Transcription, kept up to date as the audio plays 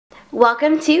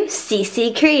Welcome to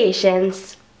CC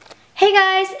Creations. Hey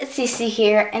guys, it's CC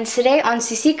here, and today on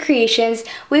CC Creations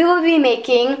we will be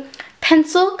making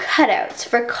pencil cutouts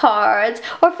for cards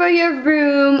or for your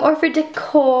room or for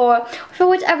decor or for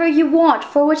whatever you want,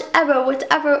 for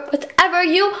whatever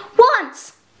you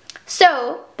want.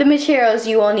 So the materials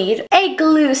you will need: a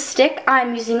glue stick,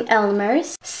 I'm using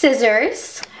Elmer's,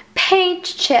 scissors, paint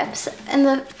chips in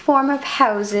the form of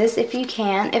houses if you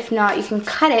can. If not, you can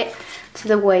cut it to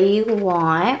the way you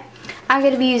want. I'm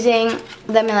going to be using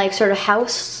them in like sort of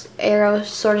house arrow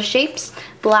sort of shapes: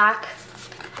 black,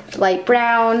 light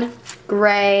brown,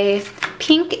 gray,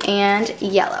 pink, and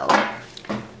yellow.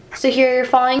 So here you're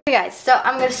following, guys. So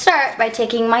I'm going to start by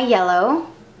taking my yellow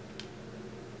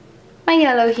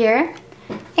here,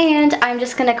 and I'm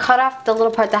just going to cut off the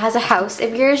little part that has a house.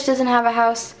 If yours doesn't have a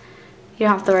house, you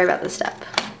don't have to worry about this step.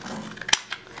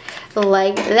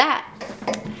 Like that.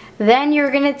 Then you're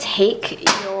going to take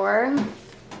your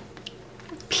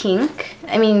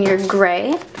your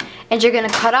gray, and you're going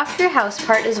to cut off your house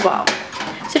part as well.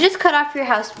 So just cut off your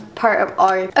house part of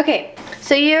all your... Okay,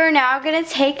 so you're now going to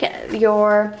take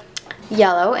your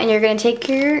yellow, and you're going to take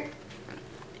your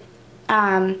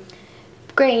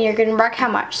gray, and you're going to mark how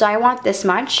much. So I want this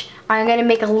much. I'm going to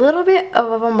make a little bit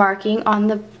of a marking on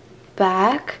the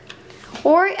back,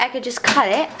 or I could just cut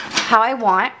it how I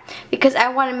want, because I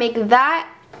want to make that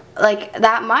like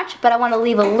that much, but I want to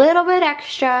leave a little bit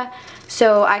extra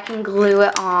so I can glue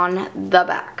it on the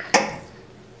back.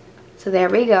 So there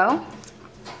we go.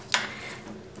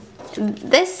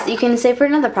 This you can save for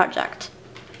another project.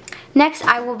 Next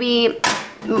I will be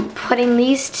putting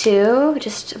these two,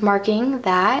 just marking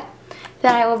that.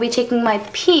 Then I will be taking my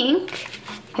pink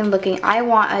and looking. I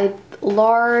want a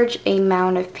large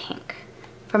amount of pink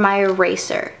for my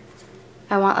eraser.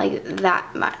 I want like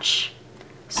that much.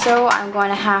 So I'm going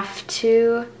to have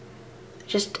to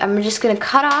I'm just going to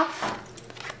cut off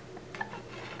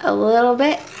a little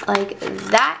bit like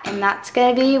that, and that's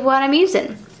going to be what I'm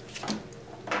using.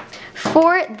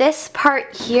 For this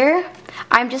part here,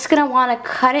 I'm just going to want to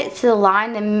cut it to the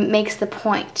line that makes the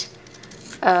point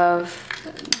of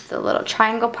the little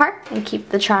triangle part, and keep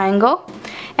the triangle.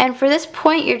 And for this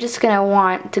point, you're just going to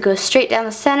want to go straight down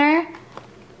the center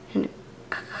and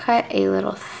cut a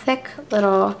little thick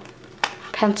little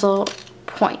pencil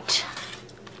point,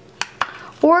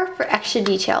 or for extra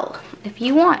detail if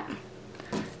you want.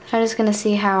 I'm just gonna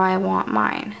see how I want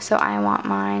mine. So I want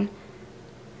mine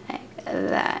like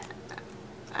that.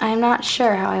 I'm not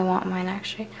sure how I want mine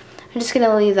actually. I'm just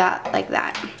gonna leave that like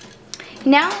that.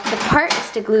 Now the part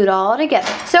is to glue it all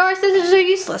together. So our scissors are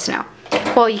useless now.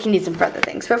 Well, you can use them for other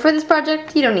things, but for this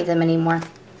project you don't need them anymore.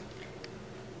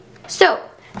 So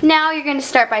now you're gonna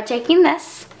start by taking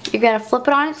this, you're gonna flip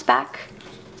it on its back,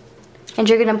 and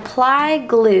you're going to apply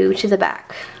glue to the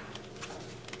back.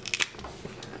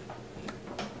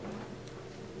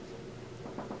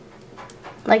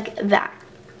 Like that.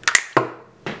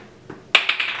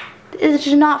 It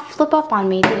did not flip up on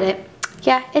me, did it?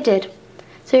 Yeah, it did.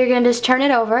 So you're going to just turn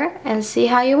it over and see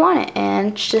how you want it,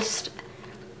 and just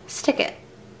stick it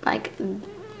like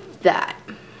that.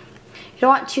 You don't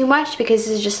want too much because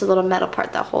this is just a little metal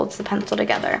part that holds the pencil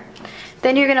together.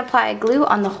 Then you're going to apply glue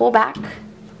on the whole back.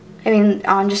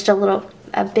 On just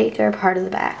a bigger part of the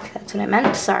back. That's what I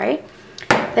meant, sorry.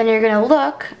 Then you're gonna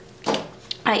look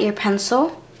at your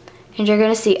pencil, and you're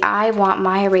gonna see, I want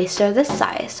my eraser this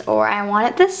size, or I want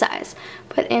it this size.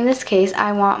 But in this case,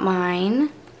 I want mine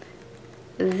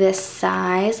this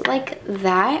size, like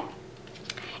that.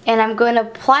 And I'm going to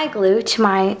apply glue to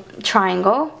my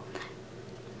triangle,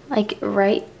 like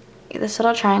right, this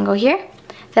little triangle here.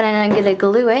 Then I'm gonna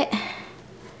glue it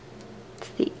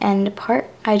the end part.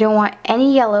 I don't want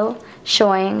any yellow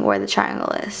showing where the triangle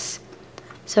is.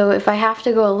 So if I have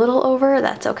to go a little over,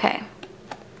 that's okay.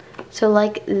 So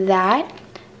like that.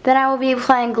 Then I will be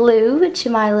applying glue to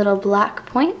my little black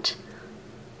point,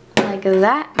 like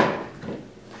that.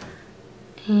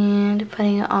 And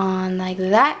putting it on like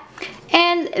that.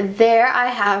 And there I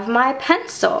have my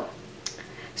pencil.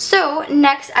 So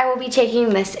next I will be taking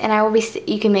this, and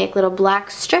you can make little black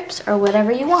strips or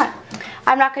whatever you want.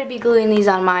 I'm not going to be gluing these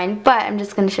on mine, but I'm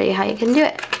just going to show you how you can do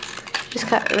it. Just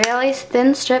cut really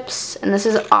thin strips, and this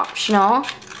is optional.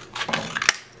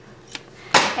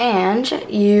 And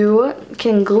you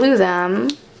can glue them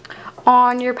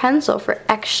on your pencil for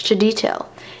extra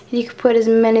detail. You can put as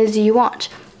many as you want,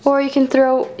 or you can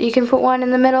put one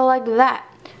in the middle like that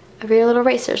of your little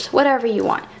erasers, whatever you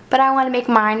want. But I want to make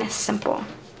mine simple.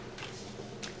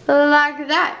 Like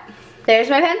that. There's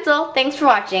my pencil. Thanks for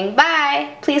watching.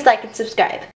 Bye. Please like and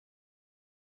subscribe.